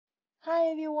Hi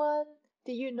everyone!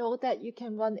 Did you know that you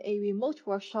can run a remote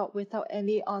workshop without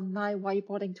any online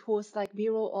whiteboarding tools like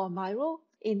Miro or Miro?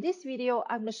 In this video,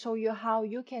 I'm going to show you how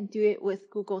you can do it with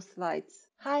Google Slides.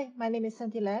 Hi, my name is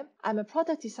Sandy Lam. I'm a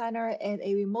product designer and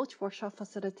a remote workshop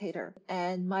facilitator.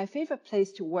 And my favorite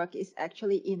place to work is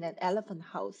actually in an elephant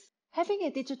house. Having a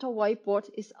digital whiteboard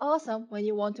is awesome when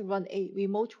you want to run a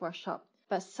remote workshop,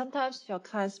 but sometimes your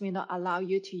clients may not allow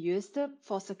you to use them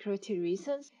for security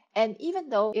reasons. And even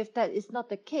though if that is not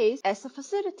the case, as a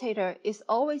facilitator, it's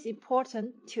always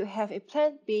important to have a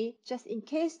plan B just in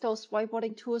case those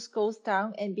whiteboarding tools goes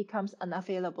down and becomes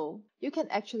unavailable. You can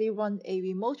actually run a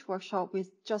remote workshop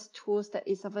with just tools that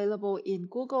is available in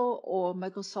Google or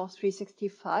Microsoft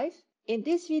 365. In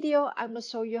this video, I'm going to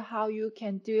show you how you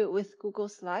can do it with Google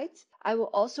Slides. I will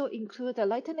also include the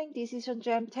Lightning Decision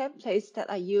Jam templates that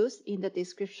I use in the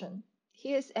description.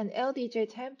 Here's an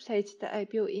LDJ template that I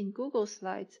built in Google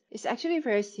Slides. It's actually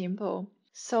very simple.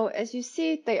 So as you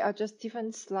see, they are just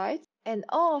different slides, and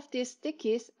all of these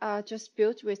stickies are just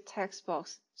built with text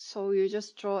box. So you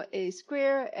just draw a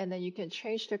square and then you can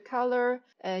change the color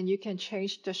and you can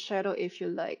change the shadow if you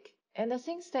like. And the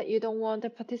things that you don't want the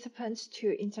participants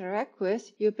to interact with,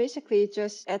 you basically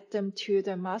just add them to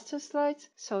the master slides,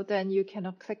 so then you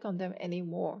cannot click on them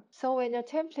anymore. So when your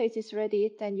template is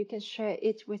ready, then you can share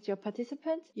it with your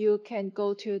participants. You can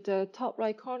go to the top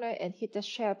right corner and hit the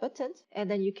share button,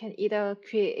 and then you can either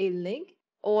create a link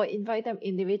or invite them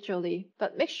individually,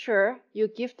 but make sure you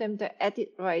give them the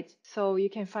edit right, so you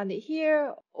can find it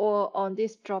here or on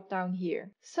this drop down here.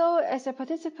 So as a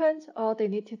participant, all they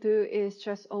need to do is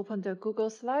just open the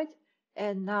Google slide,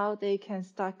 and now they can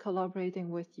start collaborating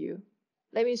with you.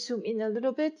 Let me zoom in a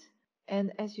little bit,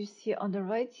 and as you see on the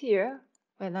right here,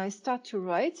 when I start to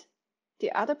write,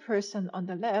 the other person on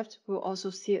the left will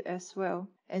also see it as well.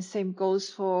 And same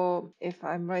goes for if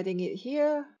I'm writing it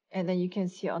here, and then you can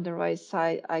see on the right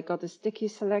side, I got the sticky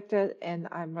selected and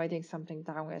I'm writing something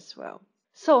down as well.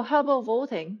 So how about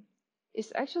voting?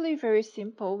 It's actually very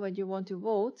simple when you want to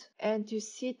vote. And you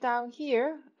see down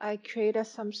here, I created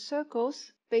some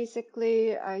circles.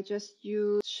 Basically, I just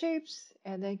use shapes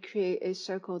and then create a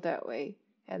circle that way.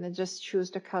 And then just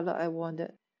choose the color I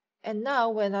wanted. And now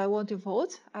when I want to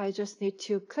vote, I just need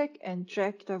to click and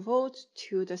drag the vote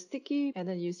to the sticky. And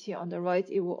then you see on the right,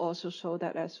 it will also show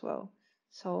that as well.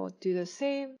 So do the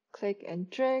same, click and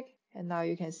drag, and now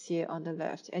you can see it on the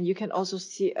left. And you can also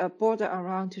see a border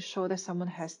around to show that someone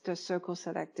has the circle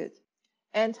selected.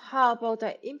 And how about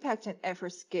the impact and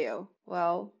effort scale?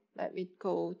 Well, let me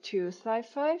go to slide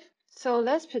 5. So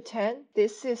let's pretend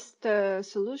this is the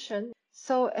solution.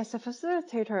 So as a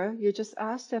facilitator, you just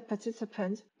ask the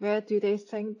participant where do they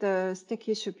think the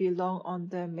sticky should belong on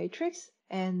the matrix,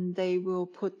 and they will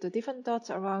put the different dots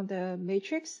around the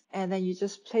matrix, and then you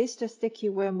just place the sticky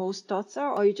where most dots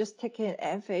are, or you just take an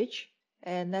average,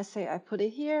 and let's say I put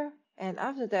it here, and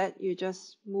after that you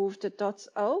just move the dots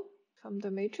out from the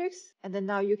matrix, and then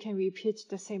now you can repeat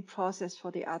the same process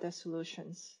for the other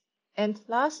solutions. And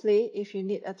lastly, if you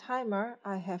need a timer,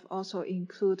 I have also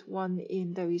included one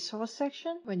in the resource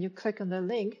section. When you click on the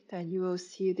link, then you will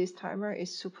see this timer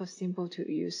is super simple to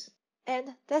use.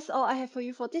 And that's all I have for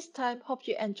you for this time. Hope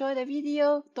you enjoyed the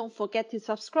video. Don't forget to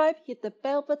subscribe, hit the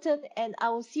bell button, and I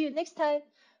will see you next time.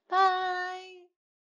 Bye!